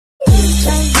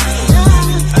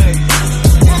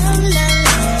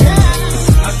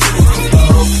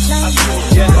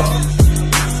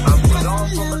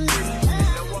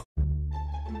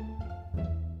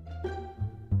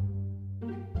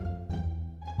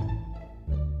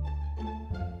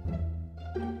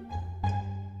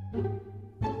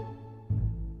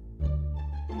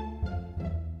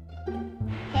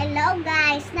Hello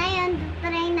guys! Ngayon,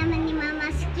 try naman ni Mama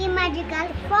Skin Magical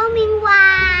Foaming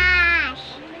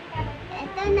Wash!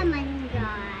 Ito naman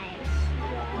guys.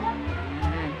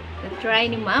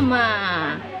 Try ni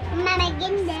Mama.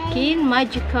 Maganda. Skin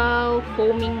Magical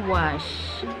Foaming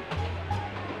Wash.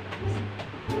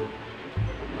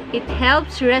 It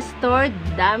helps restore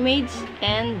damaged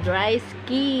and dry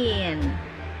skin.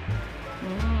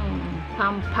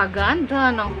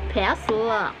 Pampaganda ng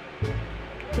pesla.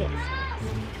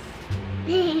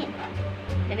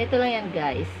 Ganito lang yan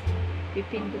guys.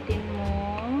 Pipindutin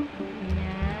mo.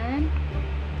 Yan.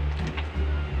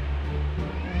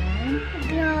 Yan.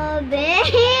 Grabe!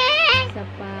 Isa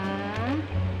pa.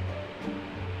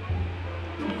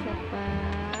 Isa pa.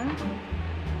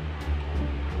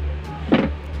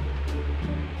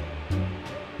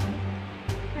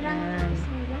 Yan.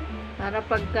 Para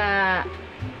pagka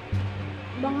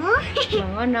bango?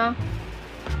 bango no?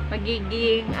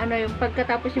 Magiging, ano yung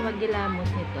pagkatapos yung magilamos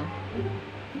nito.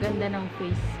 Ganda ng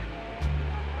face.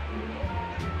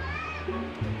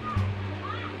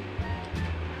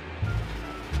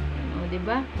 O,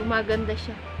 diba? Gumaganda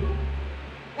siya.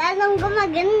 Lalong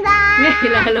gumaganda!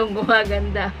 Lalong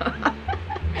gumaganda.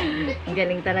 Ang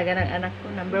galing talaga ng anak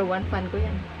ko. Number 1 fan ko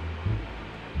yan.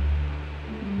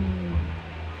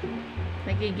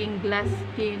 Nagiging glass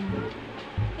skin.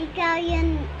 Ikaw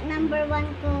yung number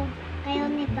 1 ko. Kayo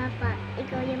ni Papa.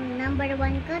 Ikaw yung number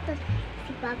 1 ko. Tapos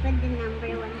si Papa din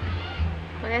number 1.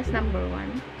 Parehas number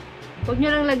 1. Huwag nyo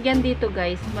lang lagyan dito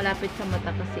guys. Malapit sa mata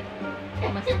kasi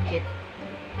masakit.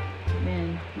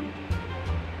 Ayan.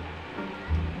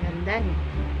 Ganda no?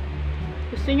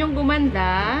 Gusto nyong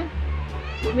gumanda?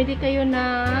 Bumili kayo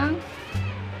ng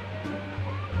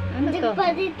ano to?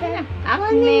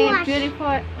 Acne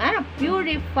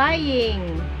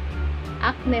purifying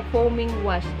acne foaming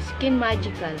wash. Skin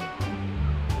Magical.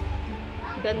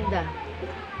 Ganda.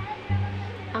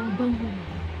 Ang bango.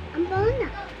 Ang bango na.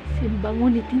 Ang bango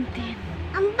ni Tintin.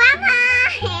 Ang bango!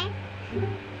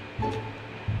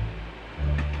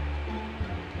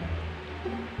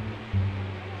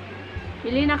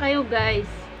 Bili na kayo guys.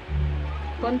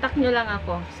 Contact nyo lang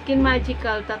ako. Skin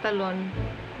Magical, Tatalon,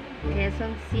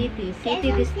 Quezon City.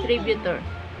 City Distributor.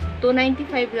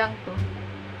 295 lang to.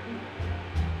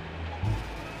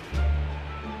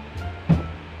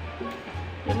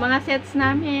 Yung mga sets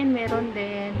namin, meron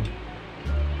din.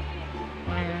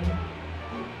 Ayan.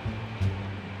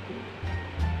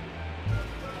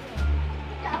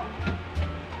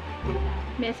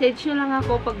 Message nyo lang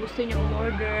ako pag gusto nyo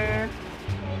order.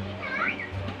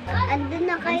 Andun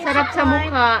na kayo Ang sarap sa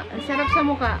mukha. Ang sarap sa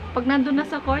mukha. Pag nandun na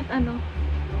sa court, ano?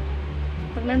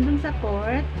 Pag nandun sa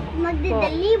court,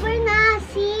 magde-deliver na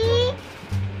si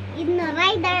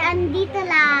rider andito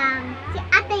lang. Si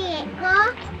ate ko.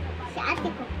 Si ate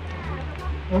ko.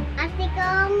 Ate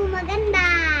kong maganda.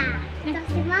 Ito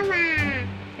si Mama.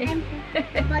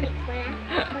 Bagi pala.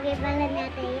 Bagi pala ni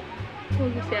ate.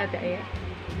 huwag si ate Aya.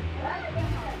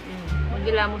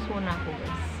 Magilamos muna ako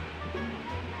guys.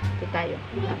 Ito tayo.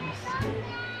 Lamos.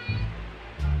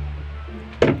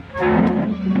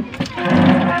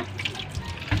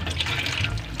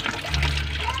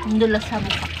 Ang dulas sa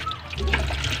mukha.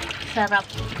 Sarap.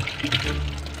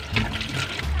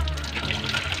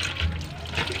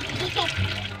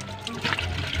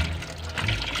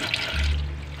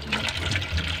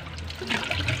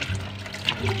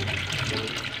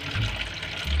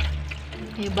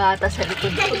 May bata sa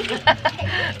likod ko.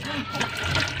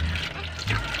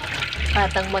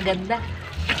 Batang maganda.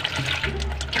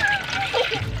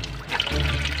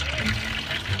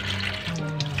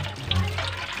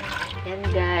 Yan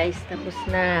guys, tapos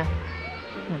na.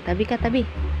 Tabi ka, tabi.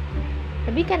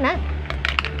 Tabi ka na.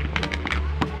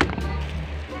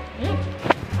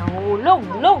 Log,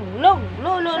 log, log,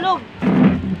 log.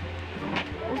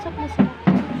 Usap mo sa.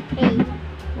 Hey.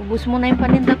 Ubus mo na yung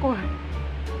paninda ko ha.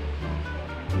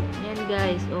 Yan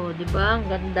guys, oh, di ba? Ang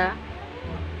ganda.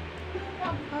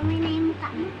 Kami na yung mukha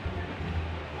mo.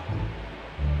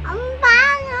 Ang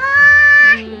bango!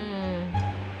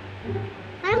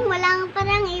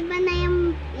 Parang iba na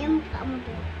yung mukha mo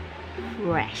doon.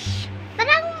 Fresh.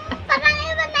 Parang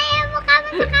iba na yung mukha mo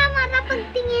sa camera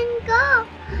pagtingin ko.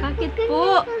 Bakit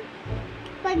po?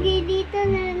 Pag dito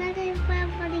na natin yung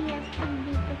papaligas pag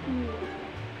dito ko.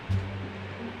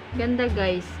 Ganda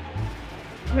guys.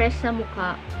 Fresh sa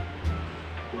mukha.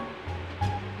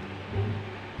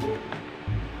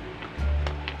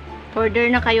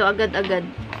 Order na kayo agad-agad.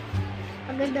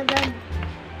 Agad-agad.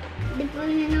 Di po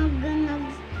na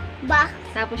nag-box.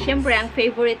 Tapos, syempre, ang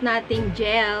favorite nating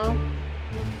gel.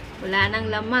 Wala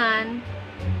nang laman.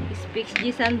 Speaks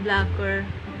G Sunblocker.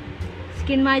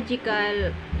 Skin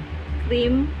Magical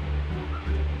Cream.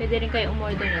 Pwede rin kayo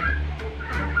umorder na to.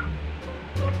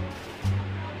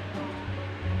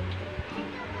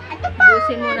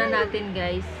 Busin muna natin,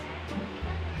 guys.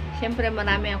 Syempre,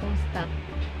 marami akong stock.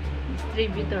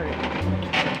 Distributor.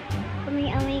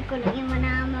 Amoy-amoy ko lang yung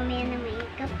mamaya na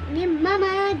makeup ni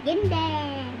Mama Ganda.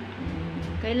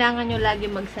 Kailangan nyo lagi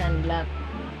mag-sunblock.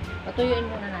 Patuyuin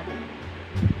muna natin.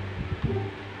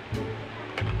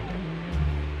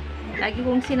 Lagi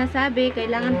kong sinasabi,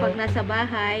 kailangan pag nasa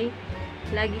bahay,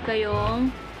 lagi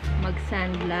kayong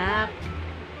mag-sunblock.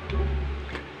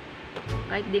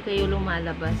 Kahit di kayo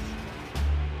lumalabas.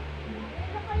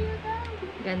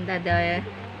 Ganda daw eh.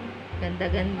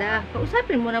 Ganda-ganda.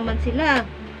 Kausapin mo naman sila.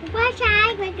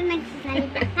 Pasay, ba't ka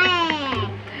nagsasalita ka eh?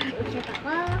 Usap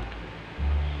ako.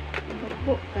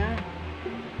 Opo ka.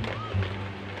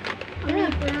 Amoy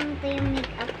ko lang ito yung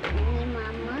makeup ni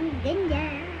Mama Ganda.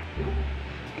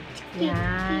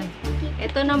 Yan.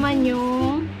 Ito naman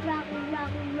yung Rock.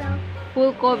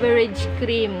 full coverage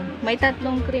cream. May 3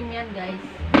 cream yan, guys.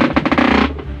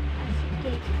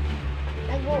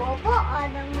 Tago ako,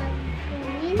 anong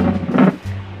nagkunin?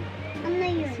 Ano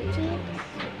yun? Chips?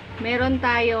 Meron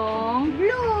tayong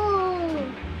Blue!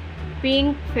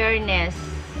 Pink Fairness.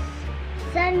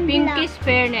 Sunblock. Pinkish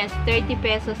Fairness. 30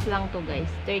 pesos lang to, guys.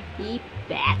 30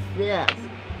 pesos.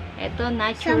 Ito,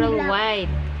 Natural Sunblock.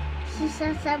 White.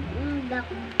 Sisa sunblock.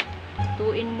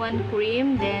 2-in-1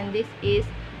 cream. Then, this is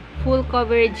full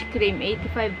coverage cream.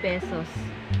 85 pesos.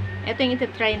 Ito yung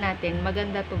iti-try natin.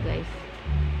 Maganda to, guys.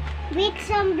 With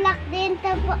sunblock din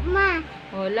to po, Ma.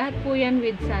 O, lahat po yan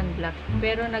with sunblock.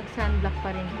 Pero nag-sunblock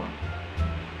pa rin po.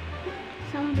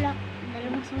 Sunblock.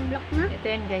 Dalawang sunblock na. Ito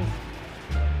yan, guys.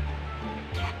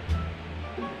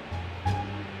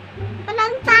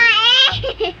 Palang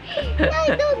tae! Ay,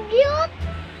 dugyot!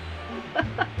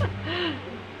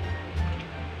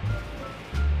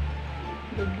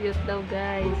 Dugyot daw,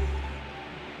 guys.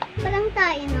 Palang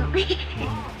tae, no?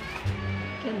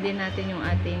 Yan din natin yung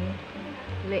ating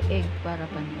leeg para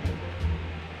pantay.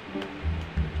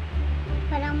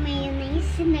 Parang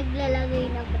mayonnaise naglalagay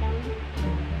na brown.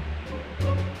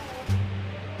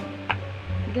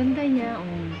 Ganda niya,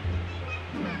 oh.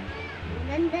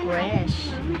 Ganda na. Fresh.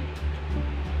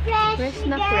 Fresh. Fresh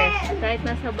na girl. fresh. Kahit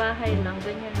nasa bahay lang,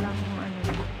 ganyan lang yung ano,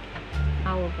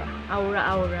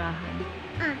 aura-aurahan.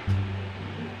 Ah,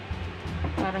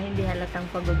 Para hindi halatang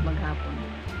pagod maghapon.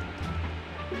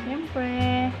 Siyempre.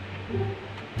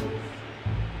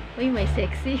 Uy, may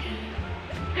sexy.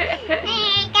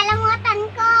 kalamutan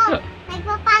ko.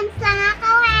 Nagpa-pants lang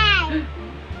ako eh.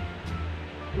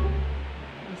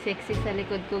 May sexy sa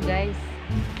likod ko, guys.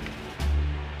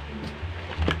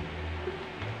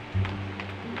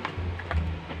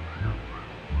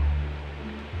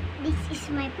 This is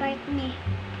my partner.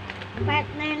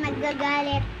 Partner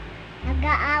nagagalit.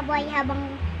 Nag-aaway habang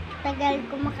tagal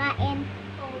kumakain.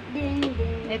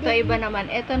 Ito iba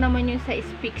naman. Ito naman yung sa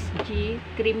Speaks G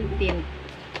Cream Tint.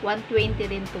 120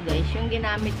 rin to, guys. Yung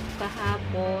ginamit ko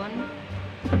kahapon.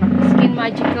 Skin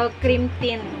Magical Cream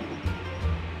Tint.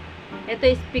 Ito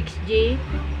is Speaks G.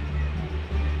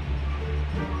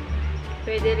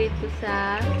 Pwede rin to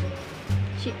sa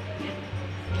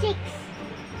Chicks.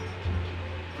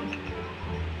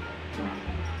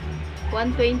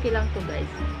 120 lang to,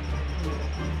 guys.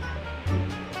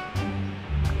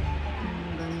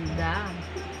 Ang ganda.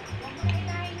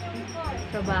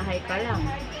 Sa bahay ka lang.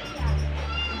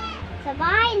 Sa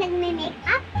bahay,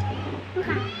 nagme-makeup.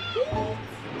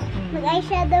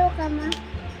 Mag-eyeshadow ka, Ma.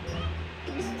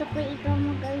 Gusto ko ikaw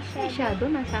mag-eyeshadow. Shadow,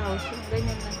 nasa house yung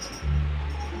ganyan lang.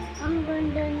 Ang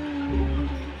ganda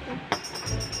naman dito.